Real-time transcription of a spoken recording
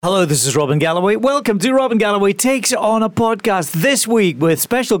Hello, this is Robin Galloway. Welcome to Robin Galloway Takes On a Podcast this week with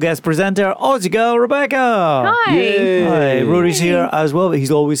special guest presenter Aussie girl Rebecca. Hi. Yay. Hi, Rory's here as well, but he's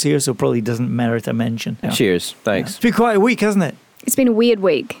always here, so probably doesn't merit a mention. Yeah. Cheers. Thanks. It's been quite a week, hasn't it? It's been a weird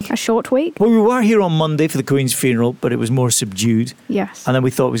week. A short week. Well, we were here on Monday for the Queen's funeral, but it was more subdued. Yes. And then we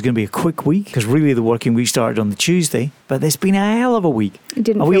thought it was going to be a quick week, because really the working week started on the Tuesday. But it's been a hell of a week. It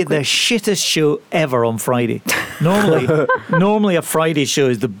didn't And we feel had the quick. shittest show ever on Friday. Normally a Friday show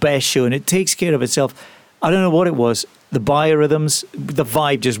is the best show, and it takes care of itself. I don't know what it was. The biorhythms, the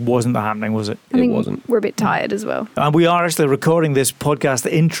vibe just wasn't happening, was it? I think wasn't. We're a bit tired as well. And we are actually recording this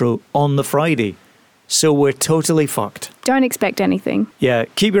podcast intro on the Friday. So we're totally fucked. Don't expect anything. Yeah,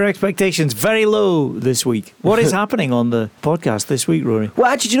 keep your expectations very low this week. What is happening on the podcast this week, Rory?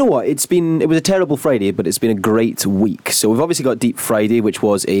 Well, actually, do you know what? It was a terrible Friday, but it's been a great week. So we've obviously got Deep Friday, which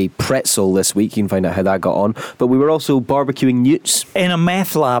was a pretzel this week. You can find out how that got on. But we were also barbecuing newts. In a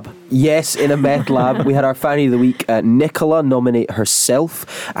meth lab. Yes, in a meth lab. We had our Fanny of the Week, Nicola, nominate herself.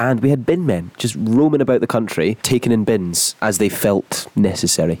 And we had bin men just roaming about the country, taking in bins as they felt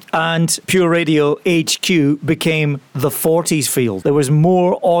necessary. And Pure Radio HQ became the 40s field. There was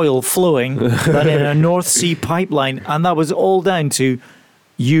more oil flowing than in a North Sea pipeline, and that was all down to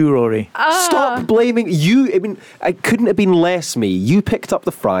you, Rory. Stop blaming you. I mean, it couldn't have been less me. You picked up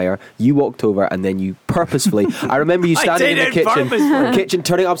the fryer, you walked over, and then you purposefully. I remember you standing in the kitchen,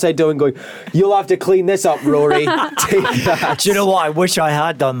 turning upside down and going, "You'll have to clean this up, Rory." Take that. Do you know what? I wish I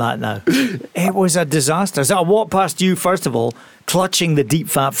had done that now. It was a disaster. So I walked past you, first of all, clutching the deep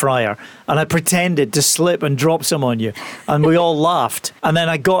fat fryer, and I pretended to slip and drop some on you, and we all laughed. And then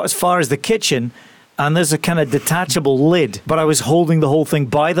I got as far as the kitchen, and there's a kind of detachable lid, but I was holding the whole thing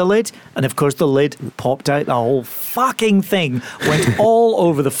by the lid, and of course the lid popped out. The whole fucking thing went all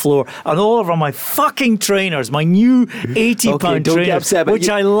over the floor and all over my fucking trainers, my new 80-pound don't get trainers, upset, but which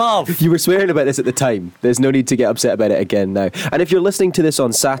I love. You were swearing about this at the time. There's no need to get upset about it again now. And if you're listening to this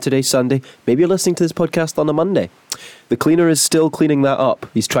on Saturday, Sunday, maybe you're listening to this podcast on a Monday. The cleaner is still cleaning that up.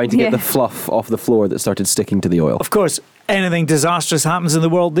 He's trying to get the fluff off the floor that started sticking to the oil. Of course, anything disastrous happens in the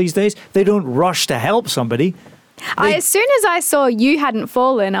world these days, they don't rush to help somebody. As soon as I saw you hadn't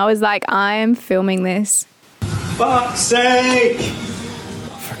fallen, I was like, I'm filming this. Fuck's sake!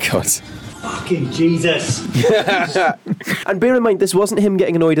 For God's Fucking Jesus. And bear in mind, this wasn't him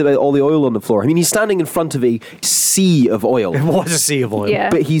getting annoyed about all the oil on the floor. I mean, he's standing in front of a sea of oil. It was a sea of oil. Yeah.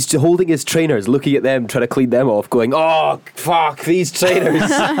 But he's holding his trainers, looking at them, trying to clean them off, going, "Oh, fuck, these trainers."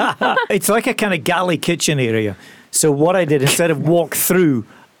 It's like a kind of galley kitchen area. So what I did, instead of walk through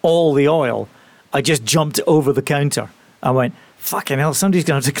all the oil, I just jumped over the counter. I went, fucking hell, somebody's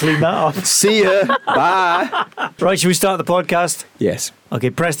going to have to clean that off. See ya. Bye. Right, should we start the podcast? Yes. Okay,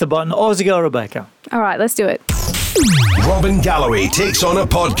 press the button. Aussie girl Rebecca. All right, let's do it. Robin Galloway Takes On a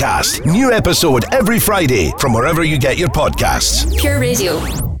Podcast. New episode every Friday from wherever you get your podcasts. Pure Radio.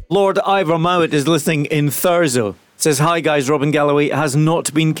 Lord Ivor Mowat is listening in Thurso. Says, hi guys, Robin Galloway has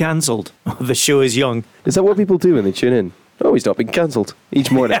not been cancelled. The show is young. Is that what people do when they tune in? Oh, he's not been cancelled each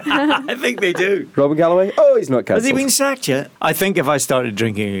morning. I think they do. Robin Galloway? Oh, he's not Has cancelled. he been sacked yet? I think if I started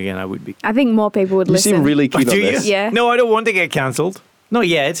drinking again, I would be. I think more people would You listen. seem really keen Do on you? this. Yeah. No, I don't want to get cancelled. Not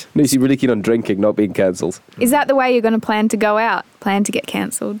yet. No, you seem really keen on drinking, not being cancelled. Is that the way you're going to plan to go out? Plan to get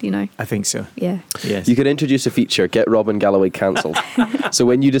cancelled, you know? I think so. Yeah. Yes. You could introduce a feature, get Robin Galloway cancelled. So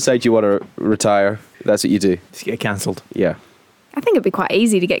when you decide you want to retire, that's what you do. Just get cancelled. Yeah. I think it'd be quite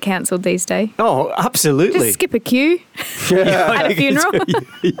easy to get cancelled these days. Oh, absolutely. Just skip a queue at a funeral.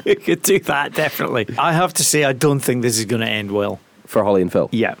 You could do that, definitely. I have to say, I don't think this is going to end well. For Holly and Phil.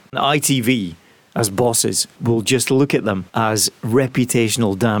 Yeah. ITV, as bosses, will just look at them as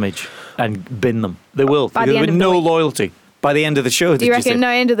reputational damage and bin them. They will. By the Because end with of the no week. loyalty. By the end of the show, Do you reckon no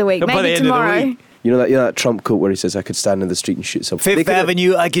end of the week? By the Maybe end of the tomorrow. week. You know that Trump quote where he says, "I could stand in the street and shoot someone." They Fifth could have-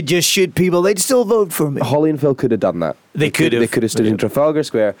 Avenue, I could just shoot people. They'd still vote for me. Holly and Phil could have done that. They could have. They could have stood in Trafalgar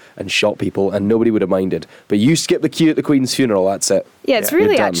Square and shot people, and nobody would have minded. But you skip the queue at the Queen's funeral. That's it. Yeah, it's Yeah. really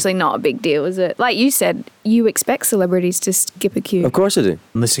You're done. actually not a big deal, is it? Like you said, you expect celebrities to skip a queue. Of course I do.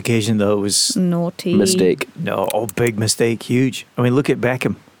 On this occasion, though, it was Naughty. Mistake. big mistake, huge. I mean, look at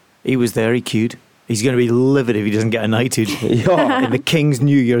Beckham. He was there, he queued. He's going to be livid if he doesn't get a knighthood Yeah. in the King's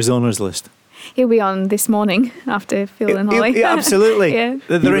New Year's honours list. He'll be on this morning after Phil and Holly. Yeah, absolutely. Yeah.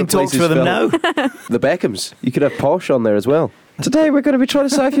 They're in talks replaces with him Phil. now. The Beckhams. You could have Posh on there as well. Today we're going to be trying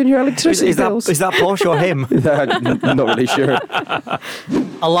to siphon your electricity Is bills. that Posh or him? Not really sure.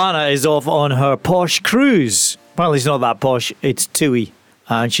 Alana is off on her posh cruise. Apparently it's not that posh, it's TUI.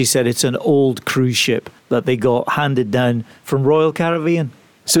 And she said it's an old cruise ship that they got handed down from Royal Caribbean.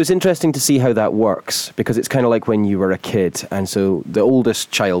 So it's interesting to see how that works, because it's kind of like when you were a kid, and so the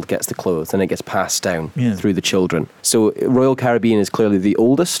oldest child gets the clothes and it gets passed down through the children. So Royal Caribbean is clearly the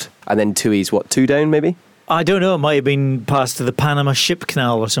oldest, and then TUI's what, 2 down maybe? I don't know. It might have been passed to the Panama Ship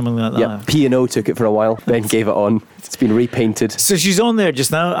Canal or something like that. Yeah, P&O took it for a while, then gave it on. It's been repainted. So she's on there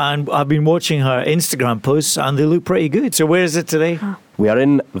just now, and I've been watching her Instagram posts, and they look pretty good. So where is it today? We are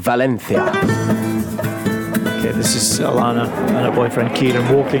in Valencia. Okay, this is Alana and her boyfriend Kieran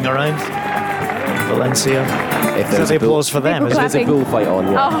walking around Valencia. If Is that the applause for them? People Is it? There's a bullfight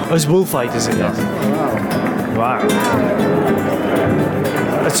on, yeah. Oh, it's bullfight, is it? Yes. Wow.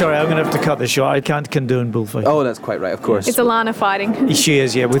 Sorry, I'm going to have to cut this short. I can't condone bullfighting. Oh, that's quite right, of course. It's Alana fighting. She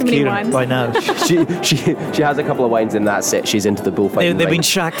is, yeah, with Too many Kieran wines. by now. She has a couple of wines in that set. She's into the bullfighting. They've been ring.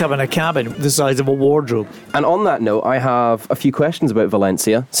 shacked up in a cabin the size of a wardrobe. And on that note, I have a few questions about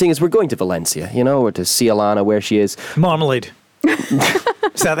Valencia. Seeing as we're going to Valencia, or to see Alana where she is. Marmalade.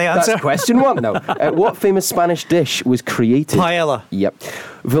 Is that the answer? That's question 1. No. What famous Spanish dish was created? Paella. Yep.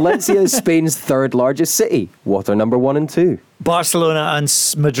 Valencia is Spain's 3rd largest city. What are number 1 and 2? Barcelona and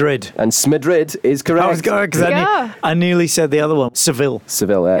Madrid. And Madrid is correct. I was going because I nearly said the other one. Seville.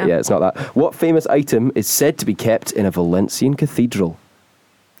 Seville, yeah, it's not that. What famous item is said to be kept in a Valencian cathedral?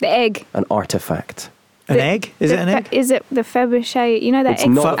 The egg. An artifact. An egg? Is it an egg? Is it the Fabergé? You know that It's egg?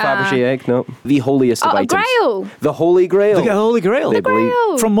 not a Fabergé egg, no. The holiest of a items. Grail. The Holy Grail. The Holy Grail. They believe-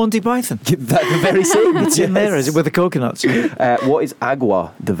 Grail. From Monty Python. That the very same. It's in there, is it, with the coconuts? What is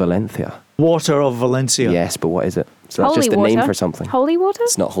Agua de Valencia? Water of Valencia. Yes, but what is it? So that's Holy just a water. name for something. Holy water?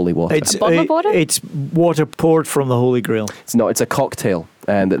 It's not holy water. It's bottle of water? It's water poured from the Holy Grail. It's not. It's a cocktail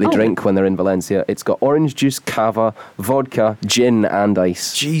that they drink when they're in Valencia. It's got orange juice, cava, vodka, gin, and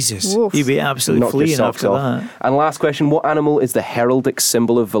ice. Jesus. Oof. You'd be absolutely Knock your fleeing socks after off. that. And last question: what animal is the heraldic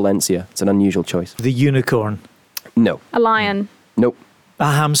symbol of Valencia? It's an unusual choice. The unicorn. No. A lion. Nope.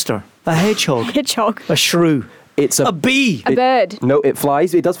 A hamster. A hedgehog. Hedgehog. A shrew. It's A bee. A bird. No, it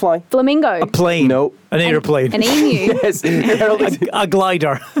flies. It does fly. Flamingo. A plane. No. An airplane. An emu. Yes. Heraldic. A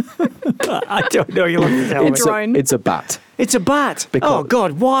glider. I don't know. You'll have to tell me. drone. It's a bat. It's a bat. Because- Oh,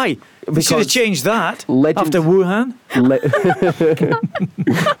 God, why? We should have because changed that legend- after Wuhan.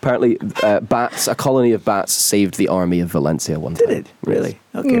 Apparently, bats, a colony of bats, saved the army of Valencia one time. Did it? Really?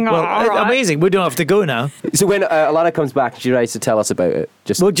 Okay. No, Well, all right. amazing. We don't have to go now. So when Alana comes back, she tries to tell us about it.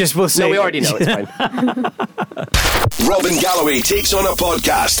 We'll say. No, we already know. It's fine. Robin Galloway takes on a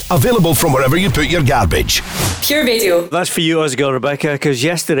podcast. Available from wherever you put your garbage. Pure Radio. That's for you, Oscar, Rebecca, because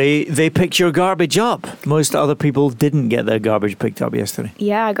yesterday they picked your garbage up. Most other people didn't get their garbage picked up yesterday.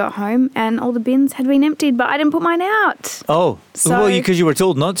 Yeah, I got home and all the bins had been emptied, but I didn't put mine out. Oh, So- well, because you were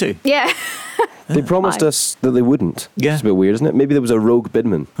told not to. Yeah. They promised us that they wouldn't. Yeah. It's a bit weird, isn't it? Maybe there was a rogue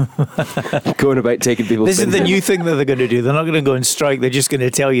binman going about taking people's This is bins the out. new thing that they're going to do. They're not going to go and strike. They're just going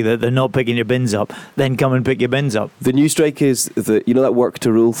to tell you that they're not picking your bins up. Then come and pick your bins up. The new strike is that, that work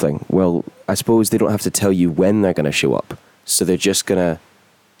to rule thing. Well, I suppose they don't have to tell you when they're going to show up. So they're just going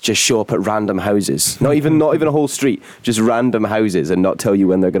to show up at random houses. Not even a whole street, just random houses, and not tell you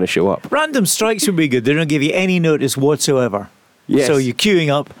when they're going to show up. Random strikes would be good. They don't give you any notice whatsoever. Yes. So you're queuing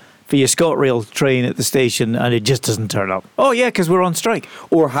up for your ScotRail train at the station and it just doesn't turn up. Oh, yeah, because we're on strike.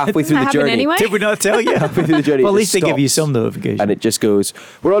 Or halfway through the happen journey. anyway. Did we not tell you? Halfway through the journey, Well, at it least they just give you stops. some notification. And it just goes,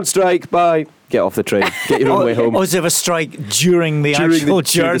 we're on strike, bye. Get off the train. Get your own way home. Oh, is there a strike during the During actual the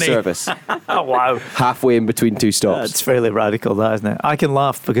journey? service. Oh, wow. Halfway in between two stops. That's fairly radical, that, isn't it? I can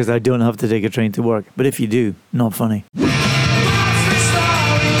laugh because I don't have to take a train to work. But if you do, not funny.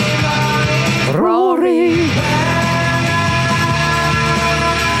 Rory.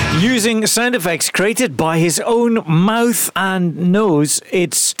 Using sound effects created by his own mouth and nose,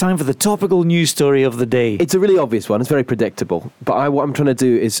 it's time for the topical news story of the day. It's a really obvious one. It's very predictable. But what I'm trying to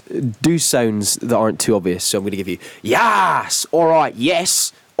do is do sounds that aren't too obvious. So I'm going to give you, yes, all right,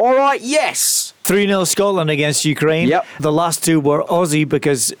 yes, all right, yes. 3-0 Scotland against Ukraine. Yep. The last two were Aussie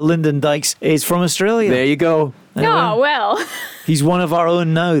because Lyndon Dykes is from Australia. There you go. Oh, well. He's one of our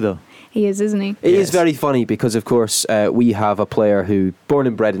own now, though. He is, isn't he? It is Yes. very funny because, of course, we have a player who, born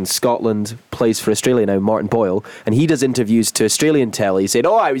and bred in Scotland, plays for Australia now, Martin Boyle, and he does interviews to Australian telly saying,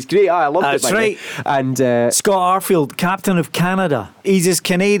 oh, it was great, I loved it. That's mate." right. And Scott Arfield, captain of Canada. He's as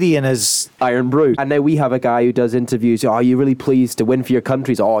Canadian as... Iron Brew. And now we have a guy who does interviews. Oh, are you really pleased to win for your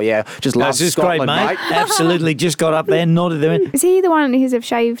countries? Oh, yeah, just love That's just great, Scotland, mate. mate. Absolutely, just got up there, nodded them in. Is he the one who has a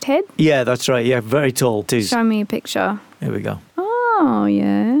shaved head? Yeah, that's right. Yeah, very tall, too. Show me a picture. There we go. Oh,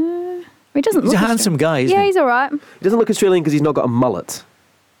 yeah. He doesn't He's look a handsome guy, isn't Yeah, he? he's all right. He doesn't look Australian because he's not got a mullet.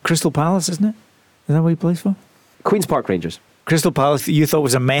 Crystal Palace, isn't it? Is that what he plays for? Queen's Park Rangers. Crystal Palace, you thought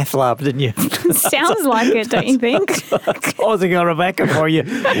was a meth lab, didn't you? Sounds like it, don't you think? Causing a Rebecca for you.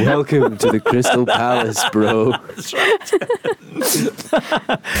 Welcome to the Crystal Palace, bro.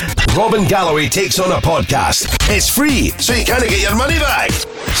 Robin Galloway takes on a podcast. It's free, so you can't get your money back.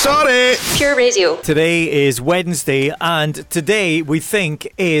 Sorry. Pure Radio. Today is Wednesday, and today we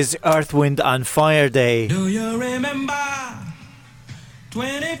think is Earth, Wind and Fire Day. Do you remember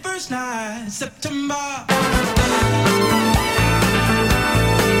 21st night, September?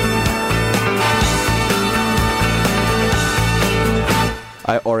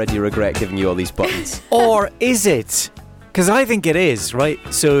 I already regret giving you all these buttons. Or is it? Because I think it is, right?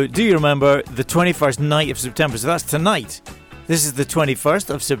 So do you remember the 21st night of September? So that's tonight. This is the 21st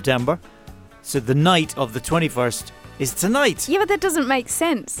of September. So the night of the 21st is tonight. Yeah, but that doesn't make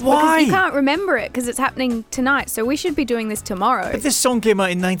sense. Why? Because you can't remember it because it's happening tonight. So we should be doing this tomorrow. But this song came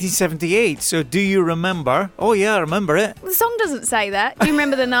out in 1978. So do you remember? Oh yeah, I remember it. The song doesn't say that. Do you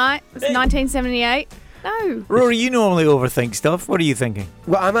remember the night? It's 1978. No. Rory, you normally overthink stuff. What are you thinking?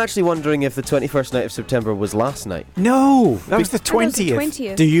 Well, I'm actually wondering if the 21st night of September was last night. No, that was the That was the 20th.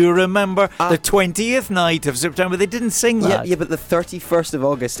 20th. Do you remember the 20th night of September? They didn't sing that. Yeah, but the 31st of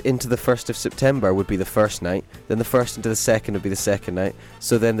August into the 1st of September would be the first night. Then the 1st into the 2nd would be the second night.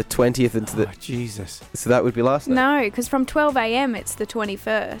 So then the 20th into the... Oh, Jesus. So that would be last night. No, because from 12 a.m. it's the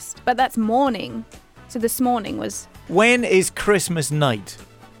 21st. But that's morning. So this morning was When is Christmas night?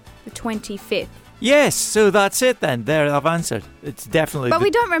 the 25th. Yes, so that's it then. There, I've answered. It's definitely... But we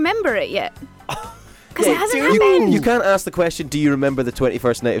don't remember it yet. Because it hasn't You, happened. you can't ask the question, do you remember the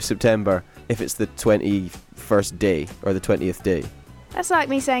 21st night of September, if it's the 21st day or the 20th day? That's like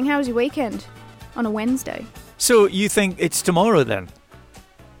me saying, how was your weekend? On a Wednesday. So you think it's tomorrow then?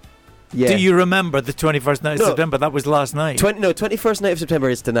 Yeah. Do you remember the 21st night of No. September? That was last night. 21st night of September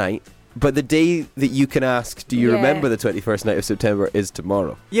is tonight, but the day that you can ask, do you Yeah. remember the 21st night of September, is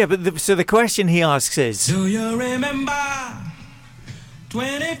tomorrow. Yeah, but so the question he asks is... Do you remember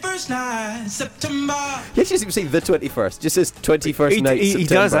 21st night, September? He actually doesn't say the 21st, just says 21st night He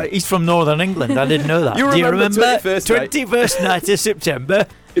September. does that. He's from Northern England. I didn't know that. You Do you remember remember 21st night? 21st night of September?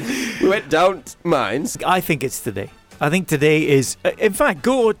 We went down to mines. I think it's today. I think today is... In fact,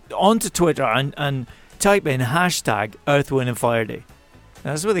 go onto Twitter and type in hashtag Earth, Wind and Fire Day.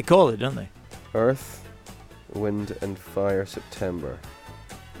 That's what they call it, don't they? Earth, Wind and Fire September.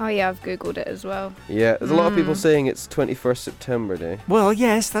 Oh yeah, I've Googled it as well. Yeah, there's a lot of people saying it's 21st September Day, Well,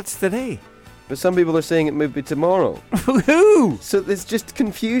 yes, that's today. but some people are saying it may be tomorrow. Who? So there's just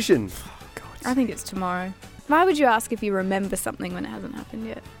confusion. I think it's tomorrow. Why would you ask if you remember something when it hasn't happened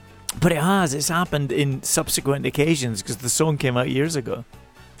yet? But it has. It's happened in subsequent occasions because the song came out years ago.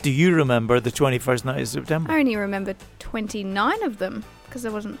 Do you remember the 21st night of September? I only remember 29 of them because I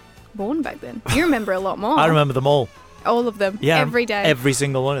wasn't born back then. You remember a lot more. I remember them all. all of them. Yeah, every day. Every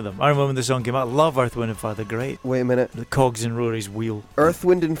single one of them. I remember when the song came out. I love Earth, Wind and Fire. They're great. Wait a minute. The cogs in Rory's wheel. Earth,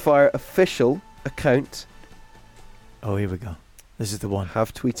 Wind and Fire official account Oh, here we go. This is the one.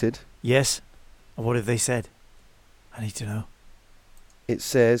 have tweeted. Yes. What have they said? I need to know. It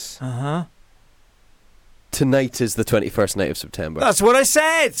says Uh-huh. tonight is the 21st night of September. That's what I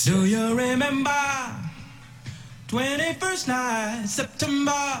said. Do you remember 21st night,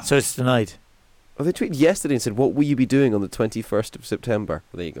 September? So it's tonight. Oh, they tweeted yesterday and said, "What will you be doing on the 21st of September?"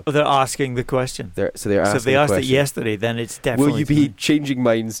 Well, there you go. Oh, they're asking the question. They're asking. So if they asked the it question. yesterday, then it's definitely Will you be tonight. changing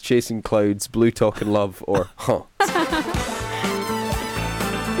minds, chasing clouds, blue talking love, or huh?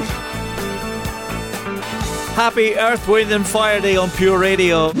 Happy Earth, Wind and Fire Day on Pure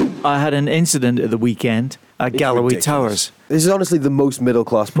Radio. I had an incident at the weekend at It's Galloway ridiculous. Towers. This is honestly the most middle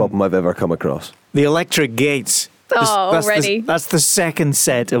class problem I've ever come across. The electric gates. Oh, That's already. that's the second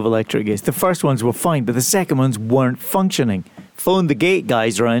set of electric gates. The first ones were fine, but the second ones weren't functioning. Phoned the gate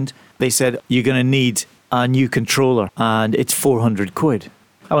guys round. They said, you're going to need a new controller and it's 400 quid.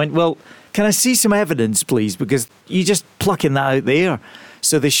 I went, well, can I see some evidence, please? Because you're just plucking that out the air.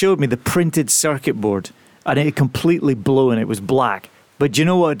 So they showed me the printed circuit board and it had completely blown. It was black. But do you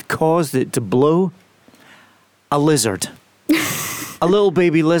know what caused it to blow? A lizard. A little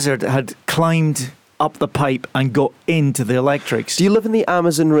baby lizard had climbed up the pipe and got into the electrics. Do you live in the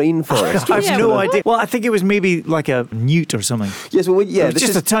Amazon rainforest? I have Yeah, no what? idea. Well, I think it was maybe like a newt or something. Yes, well, yeah. It was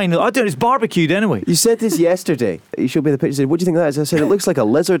just a tiny... I don't know, it's barbecued anyway. You said this yesterday. You showed me the picture. You said, "What do you think that is?" I said, "It looks like a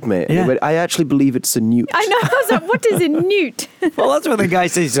lizard, mate." Yeah. But I actually believe it's a newt. I know. I was like, what is a newt? Well, that's what the guy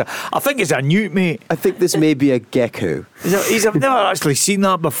says. I think it's a newt, mate. I think this may be a gecko. I've never actually seen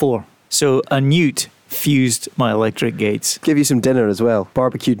that before. So a newt fused my electric gates. Give you some dinner as well.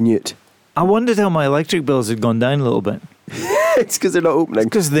 Barbecued newt. I wondered how my electric bills had gone down a little bit. It's because they're not opening.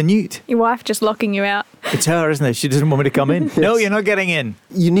 Because of the newt. Your wife just locking you out. It's her, isn't it? She doesn't want me to come in. No, you're not getting in.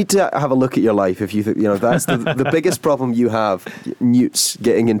 You need to have a look at your life if you think, that's the biggest problem you have, newts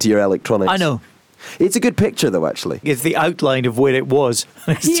getting into your electronics. I know. It's a good picture, though, actually. It's the outline of where it was.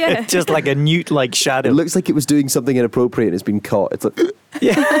 It's just like a newt-like shadow. It looks like it was doing something inappropriate and it's been caught. It's like...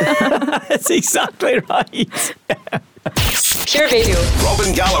 Yeah, that's exactly right. Pure Radio.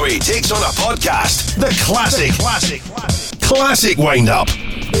 Robin Galloway takes on a podcast. The classic wind-up.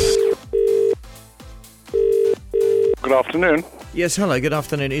 Good afternoon. Yes, hello, good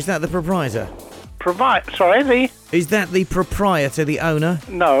afternoon. Is that the proprietor? Is that the proprietor, the owner?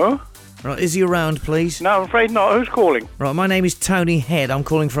 No. Right, is he around, please? No, I'm afraid not. Who's calling? Right, my name is Tony Head. I'm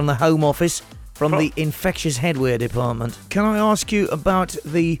calling from the Home Office, from the Infectious Headwear Department. Can I ask you about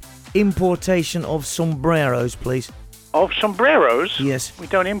the importation of sombreros, please? Of sombreros? Yes. We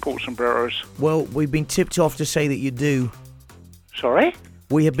don't import sombreros. Well, we've been tipped off to say that you do. Sorry?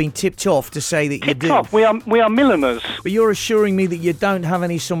 We have been tipped off to say that you do. Tipped off? We are milliners. But you're assuring me that you don't have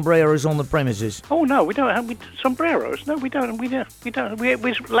any sombreros on the premises. Oh no, we don't have sombreros. No, we don't. We don't. We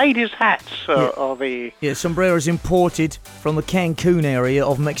ladies' hats are the. Yeah, sombreros imported from the Cancun area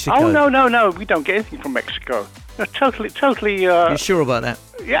of Mexico. Oh no. We don't get anything from Mexico. No, totally. You're sure about that?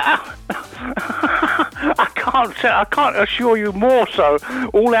 Yeah. I can't assure you more so.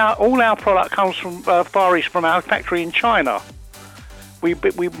 All our product comes from Far East, from our factory in China. We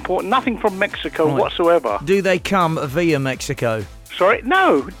import nothing from Mexico whatsoever. Do they come via Mexico? Sorry?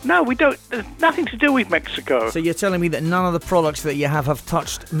 No, we don't. There's nothing to do with Mexico. So you're telling me that none of the products that you have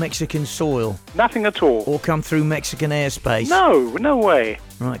touched Mexican soil? Nothing at all. Or come through Mexican airspace? No way.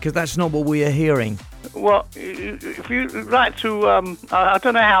 Right, because that's not what we are hearing. Well, if you'd like to, I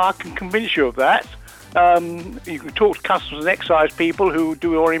don't know how I can convince you of that. You can talk to customs and excise people who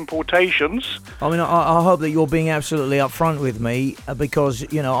do your importations. I mean, I hope that you're being absolutely upfront with me, because,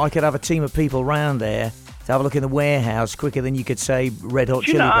 I could have a team of people round there to have a look in the warehouse quicker than you could say Red Hot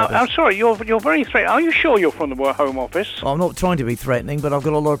Chili Peppers. I'm sorry, you're very threatening. Are you sure you're from the Home Office? Well, I'm not trying to be threatening, but I've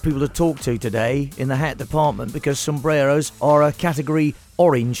got a lot of people to talk to today in the hat department because sombreros are a category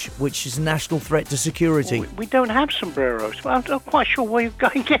orange, which is a national threat to security. We don't have sombreros. I'm not quite sure where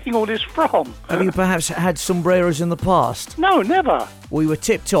you're getting all this from. Have you perhaps had sombreros in the past? No, never. We were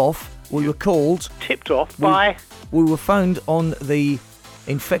tipped off. We were called. Tipped off by? We were phoned on the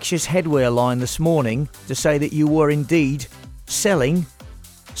Infectious Headwear line this morning to say that you were indeed selling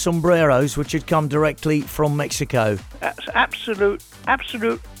sombreros which had come directly from Mexico. That's absolute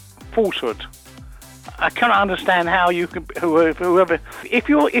falsehood. I cannot understand how you can, whoever, if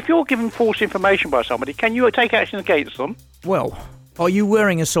you're given false information by somebody, can you take action against them? Well, are you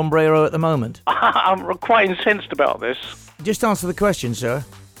wearing a sombrero at the moment? I'm quite incensed about this. Just answer the question, sir.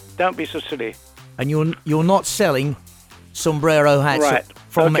 Don't be so silly. And you're not selling sombrero hats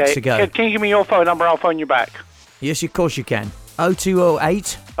from Mexico? Can you give me your phone number? I'll phone you back. Yes, of course you can.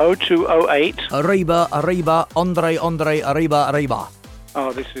 0208. 0208. Arriba, Andre, arriba.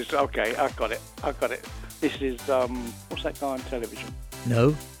 Oh, this is okay. I've got it. This is what's that guy on television?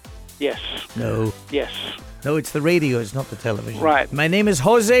 No. Yes. No. Yes. No, it's the radio. It's not the television. Right. My name is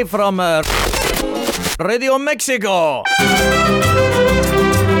Jose from Radio Mexico.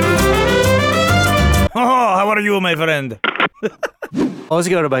 Oh, how are you, my friend?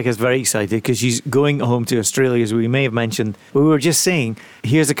 Ozzy Rebecca is very excited because she's going home to Australia, as we may have mentioned. We were just saying,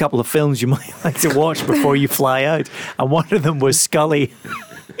 here's a couple of films you might like to watch before you fly out. And one of them was Scully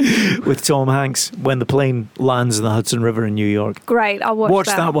with Tom Hanks when the plane lands in the Hudson River in New York. Great, I'll watch that. Watch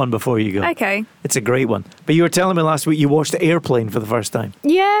that one before you go. Okay. It's a great one. But you were telling me last week you watched Airplane for the first time.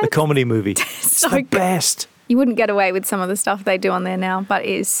 Yeah. The comedy movie. It's the best. You wouldn't get away with some of the stuff they do on there now, but it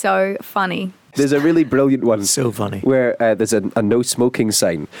is so funny. There's a really brilliant one. So funny. Where there's a no smoking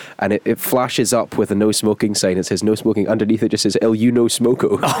sign, and it flashes up with a no smoking sign. It says no smoking. Underneath it just says El You No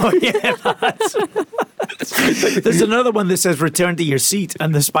Smoko. Oh, yeah. There's another one that says return to your seat,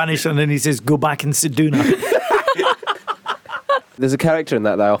 and the Spanish underneath says go back and sit down. There's a character in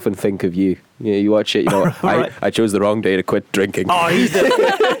that I often think of you. You watch it, Right. I chose the wrong day to quit drinking. Oh,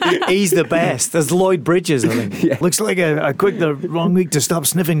 he's the best. There's Lloyd Bridges, I think. Yeah. Looks like I quit the wrong week to stop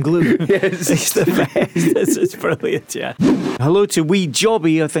sniffing glue. Yes. He's the best. This is brilliant, yeah. Hello to Wee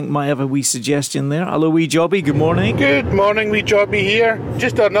Jobby, I think might have a wee suggestion there. Hello, Wee Jobby, good morning. Good morning, Wee Jobby here.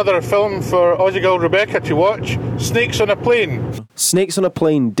 Just another film for Ozzy Rebecca to watch. Snakes on a Plane. Snakes on a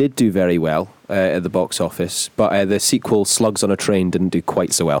Plane did do very well. at the box office, but the sequel, Slugs on a Train, didn't do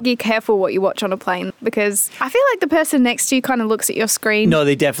quite so well. Be careful what you watch on a plane, because I feel like the person next to you kind of looks at your screen. No,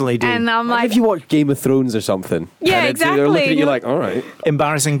 they definitely do. And I'm like, if you watch Game of Thrones or something, Yeah, and exactly. they're looking at you like, all right.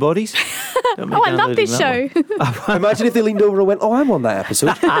 Embarrassing Bodies. oh, I love this show. Imagine if they leaned over and went, oh, I'm on that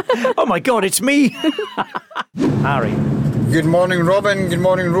episode. Oh my God, it's me. Harry. Good morning, Robin. Good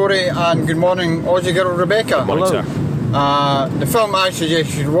morning, Rory. And good morning, Aussie girl Rebecca. Morning, sir. The film I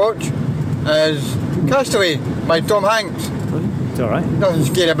suggest you should watch is Castaway by Tom Hanks. It's all right. Nothing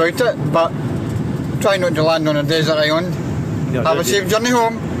scary about it, but try not to land on a desert island. Have a safe journey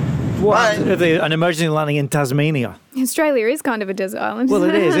home. What? Bye. An emergency landing in Tasmania. Australia is kind of a desert island. Well,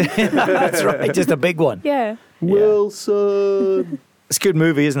 it is. That's right. Just a big one. Yeah. Wilson. It's a good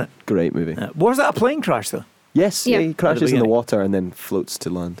movie, isn't it? Great movie. Was that a plane crash, though? Yes, Yeah. he crashes in the beginning. water and then floats to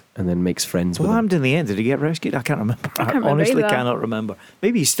land and then makes friends What with happened in the end? Did he get rescued? I can't remember. I remember honestly either. cannot remember.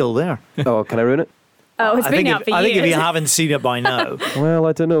 Maybe he's still there. them. Oh, can I ruin it? Oh, it's been out for years. I think if you haven't seen it by now, Well,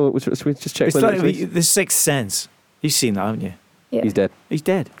 I don't know. We just check it's whether like it's The Sixth Sense. You've seen that, haven't you? Yeah. He's dead. He's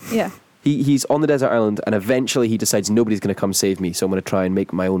dead. Yeah. He's on the desert island and eventually he decides nobody's going to come save me, so I'm going to try and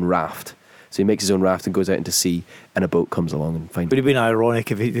make my own raft. So he makes his own raft and goes out into sea, and a boat comes along and finds Would have been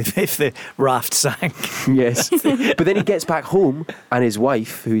ironic if the raft sank. Yes. But then he gets back home and his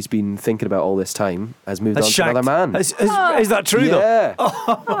wife, who he's been thinking about all this time, has moved on to another man. Is that true, though? Yeah.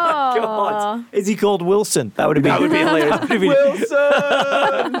 Oh, my God. Is he called Wilson? That would be hilarious.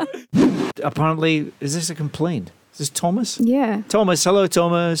 Wilson! Apparently, is this a complaint? Is this Thomas? Yeah. Thomas, hello,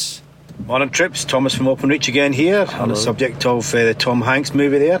 Thomas. Morning, Trips. Thomas from Openreach again here on the subject of the Tom Hanks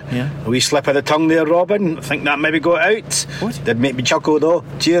movie there. Yeah. A wee slip of the tongue there, Robin. I think that maybe got out. What? Did make me chuckle though.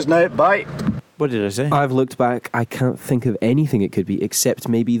 Cheers now. Bye. What did I say? I've looked back, I can't think of anything it could be except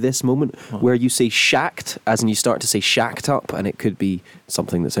maybe this moment where you say shacked, as in you start to say shacked up, and it could be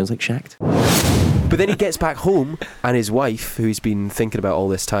something that sounds like shacked. But then he gets back home and his wife, who he's been thinking about all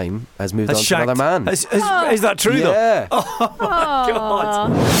this time, has moved on to another man. Is that true, though? Yeah. Oh, my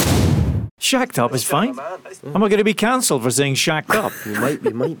God. Shacked up is fine. Am I going to be cancelled for saying shacked up? You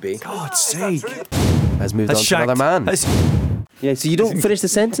might be. God's sake. Has moved on to another man. Yeah, so you don't finish the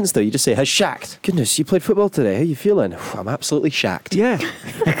sentence though, you just say, has shacked. Goodness, you played football today, how you feeling? I'm absolutely shacked. Yeah.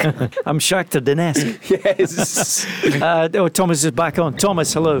 I'm Shakhtar Donetsk. Yes. Thomas is back on.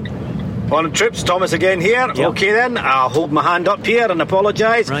 Thomas, hello. Morning, Trips. Thomas again here. Yep. Okay then, I'll hold my hand up here and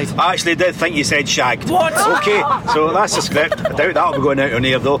apologise. Right. I actually did think you said shagged. What? Okay, so that's the script. I doubt that'll be going out on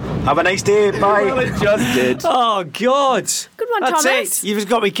air though. Have a nice day. Bye. Well, it just did. Oh, God. Good one, That's Thomas. it. You've just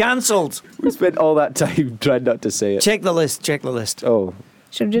got me cancelled. We spent all that time trying not to say it. Check the list. Oh.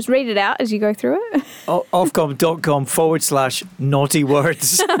 Should I just read it out as you go through it? Ofcom.com/naughty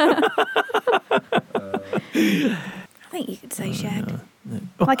words. I think you could say shag.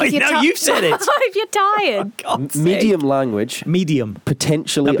 Like if you're Now you've said it. if you're tired. God's sake. Medium language, Medium.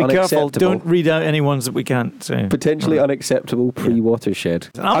 potentially Now be unacceptable. careful. Don't read out any ones that we can't say. Potentially unacceptable pre-watershed.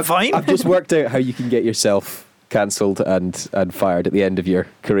 I'm fine. I've just worked out how you can get yourself cancelled and fired at the end of your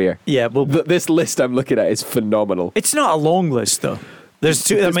career. Yeah, well, This list I'm looking at is phenomenal. it's not a long list though. There's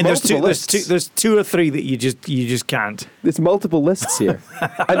two. There's multiple lists. There's two or three that you just can't. There's multiple lists here.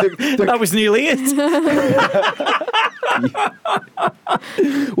 And they're, That was nearly it.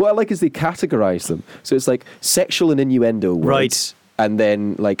 what I like is they categorise them. So it's like sexual and innuendo words. Right. And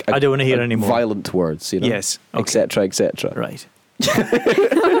then like I don't wanna hear any more. violent words, you know. Yes, okay. Etc. Etc. Right.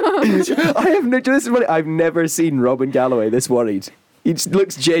 I've never seen Robin Galloway this worried. He just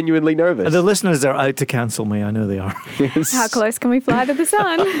looks genuinely nervous. The listeners are out to cancel me. I know they are. How close can we fly to the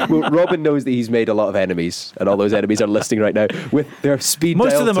sun? Well, Robin knows that he's made a lot of enemies, and all those enemies are listening right now with their speed.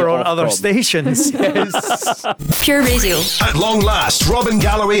 Most dial of them to are on other Ofcom. stations. Yes. Pure Radio. At long last, Robin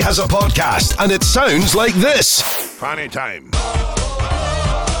Galloway has a podcast, and it sounds like this. Funny time.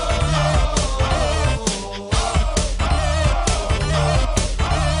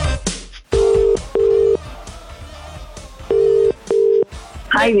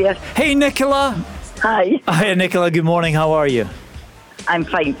 Hi there. Hey, Nicola. Hi. Hi, Nicola. Good morning. How are you? I'm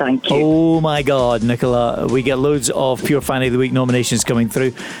fine, thank you. Oh my God, Nicola. We get loads of Pure Fanny of the Week nominations coming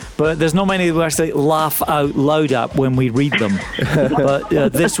through, but there's not many that we actually laugh out loud at when we read them. But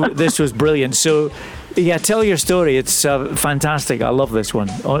this was brilliant. So, yeah, tell your story. It's fantastic. I love this one.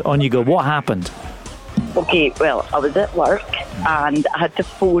 On you go. What happened? Okay, well, I was at work and I had to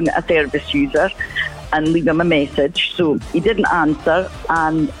phone a service user and leave him a message. So he didn't answer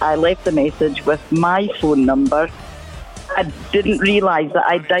and I left the message with my phone number. I didn't realise that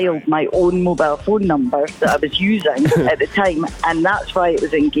I dialed my own mobile phone number that I was using at the time, and that's why it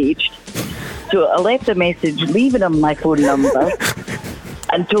was engaged. So I left a message leaving him my phone number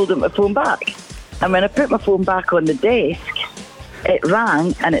and told him to phone back. And when I put my phone back on the desk, it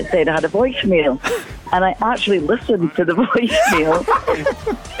rang and it said I had a voicemail. And I actually listened to the voicemail.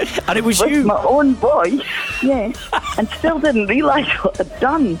 And it was with you? My own voice, yes. And still didn't realise what I'd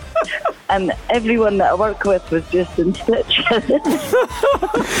done. And everyone that I work with was just in stitches.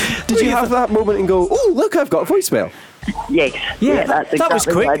 Did you have that moment and go, oh, look, I've got a voicemail? Yes. Yeah, that's exactly that was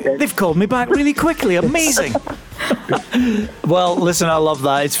what I quick. did. They've called me back really quickly. Amazing. Well, listen, I love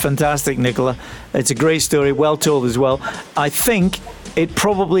that. It's fantastic, Nicola. It's a great story, well told as well. I think it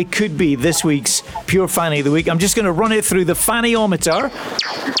probably could be this week's Pure Fanny of the Week. I'm just going to run it through the Fanny-ometer.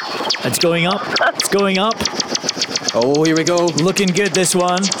 It's going up. It's going up. Oh, here we go. Looking good, this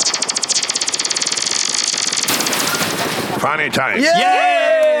one. Fanny time.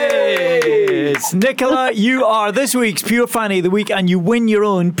 Yes! Nicola, you are this week's Pure Fanny of the Week, and you win your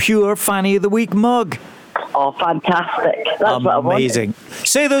own Pure Fanny of the Week mug. Oh, fantastic. That's what I wanted. Amazing.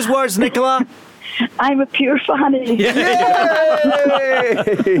 Say those words, Nicola. I'm a pure fanny.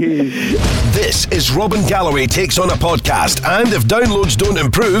 This is Robin Galloway Takes on a Podcast, and if downloads don't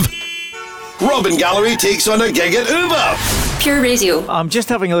improve, Robin Galloway takes on a gig at Uber. Pure Radio. I'm just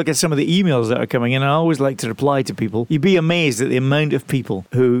having a look at some of the emails that are coming in. I always like to reply to people. You'd be amazed at the amount of people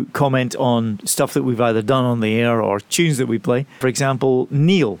who comment on stuff that we've either done on the air or tunes that we play. For example,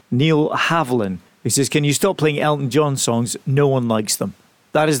 Neil Haviland, who says, can you stop playing Elton John songs? No one likes them.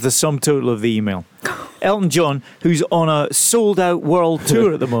 That is the sum total of the email. Elton John, who's on a sold-out world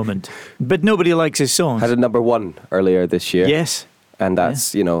tour at the moment, but nobody likes his songs. Had a number one earlier this year. Yes. And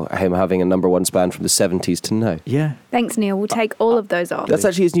that's, you know, him having a number one span from the 70s to now. Yeah. Thanks, Neil. We'll take all of those off. That's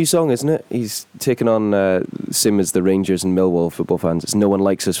actually his new song, isn't it? He's taken on Sim as the Rangers and Millwall football fans. It's No One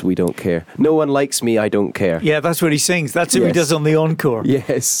Likes Us, We Don't Care. No one likes me, I don't care. Yeah, that's what he sings. That's what he does on the encore.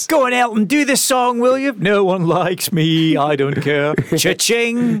 Yes. Go on, Elton, do this song, will you? No one likes me, I don't care.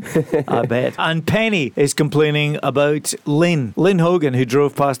 Cha-ching. I bet. And Penny is complaining about Lynn Hogan, who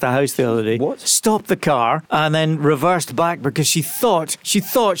drove past the house the other day. What? Stopped the car and then reversed back because she thought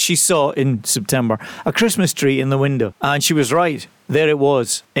she saw in September a Christmas tree in the window. And she was right. There it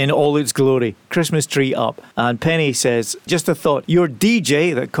was in all its glory. Christmas tree up. And Penny says, just a thought, your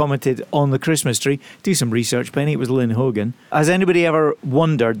DJ that commented on the Christmas tree, do some research, Penny, it was Lynn Hogan. Has anybody ever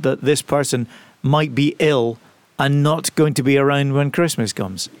wondered that this person might be ill and not going to be around when Christmas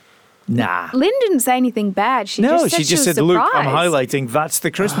comes? Nah. Lynn didn't say anything bad. She just said, look, surprised. I'm highlighting that's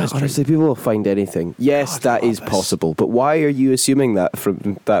the Christmas tree. Honestly, people will find anything. Yes, that is possible. But why are you assuming that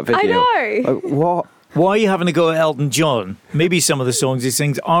from that video? I know. What? Why are you having to go at Elton John? Maybe some of the songs he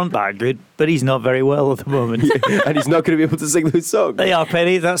sings aren't that good, but he's not very well at the moment. And he's not going to be able to sing those songs. They are,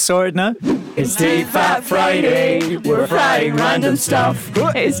 Penny. That's sorted now. It's Deep Fat Friday, we're frying random stuff.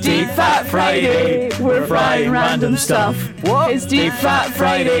 It's Deep Fat Friday, we're frying random stuff. What? It's Deep Fat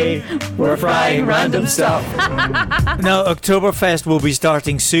Friday, we're frying random stuff. Now, Oktoberfest will be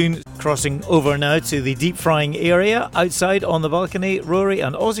starting soon. Crossing over now to the deep frying area outside on the balcony. Rory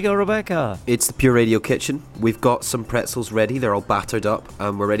and Ozzy Rebecca. It's the Pure Radio kitchen. We've got some pretzels ready. They're all battered up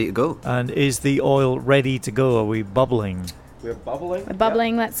and we're ready to go. And is the oil ready to go? Are we bubbling? We're bubbling. We're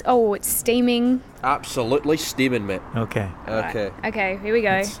bubbling. It's steaming. Absolutely steaming, mate. Okay. Okay. Okay, here we go.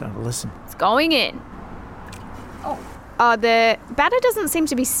 Let's have a listen. It's going in. The batter doesn't seem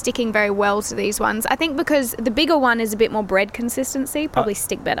to be sticking very well to these ones. I think because the bigger one is a bit more bread consistency, probably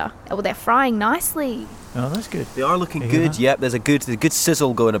stick better. Oh, they're frying nicely. Oh, that's good. They are looking good. Yep, there's a good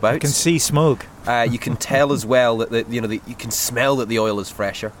sizzle going about. I can see smoke. You can tell as well that you can smell that the oil is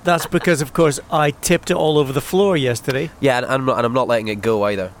fresher. That's because, of course, I tipped it all over the floor yesterday. Yeah, and I'm not letting it go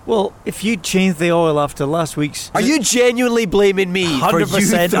either. Well, if you changed the oil after last week's... Are you genuinely blaming me for you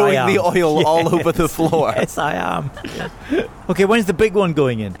throwing the oil all over the floor? Yes, I am. Okay, when's the big one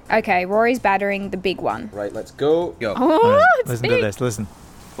going in? Okay, Rory's battering the big one. Right, let's go. Go. Oh, right, it's listen big. to this, listen.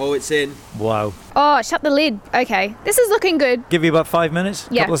 Oh, it's in. Wow. Oh, shut the lid. Okay, this is looking good. Give you about 5 minutes?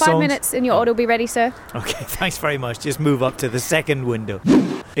 Yeah, couple of 5 songs? minutes and your order will be ready, sir. Okay, thanks very much. Just move up to the second window.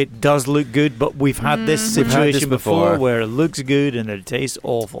 It does look good, but we've had this situation before where it looks good and it tastes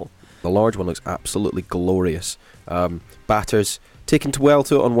awful. The large one looks absolutely glorious. Batter's taken well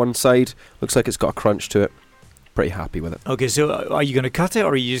to it on one side. Looks like it's got a crunch to it. Pretty happy with it. Okay, so are you going to cut it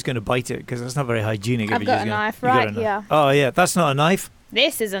or are you just going to bite it? Because that's not very hygienic. I've got a knife right here. Oh, yeah, that's not a knife.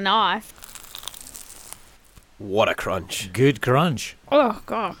 This is a knife. What a crunch. Good crunch. Oh,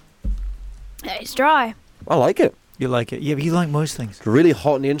 God. It's dry. I like it. You like it? Yeah, but you like most things. It's really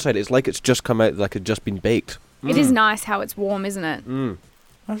hot on the inside. It's like it's just come out like it's just been baked. It is nice how it's warm, isn't it?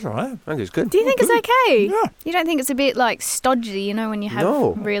 That's all right. I think it's good. Do you think it's okay? Yeah. You don't think it's a bit like stodgy, when you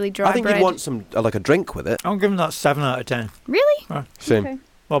have really dry I think bread? you'd want some like a drink with it. I'm giving that 7 out of 10. Really? Same. Okay.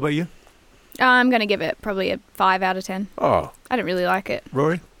 What about you? I'm going to give it probably a 5 out of 10. Oh. I didn't really like it.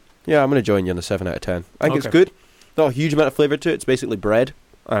 Rory? Yeah, I'm going to join you on a 7 out of 10. I think it's good. Not a huge amount of flavour to it. It's basically bread.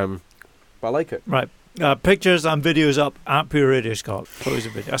 But I like it. Right. Pictures and videos up at Pure Radio Scott. Close the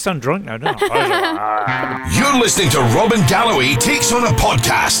video. I sound drunk now, don't I? You're listening to Robin Galloway Takes on a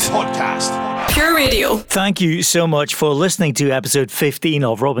Podcast. Pure Radio. Thank you so much for listening to episode 15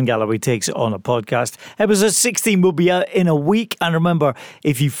 of Robin Galloway Takes on a Podcast. Episode 16 will be out in a week. And remember,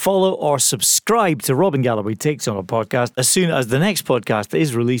 if you follow or subscribe to Robin Galloway Takes on a Podcast, as soon as the next podcast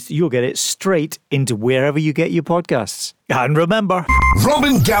is released, you'll get it straight into wherever you get your podcasts. And remember,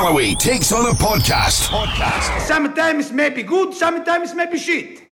 Robin Galloway Takes on a Podcast. Sometimes maybe good, sometimes maybe shit.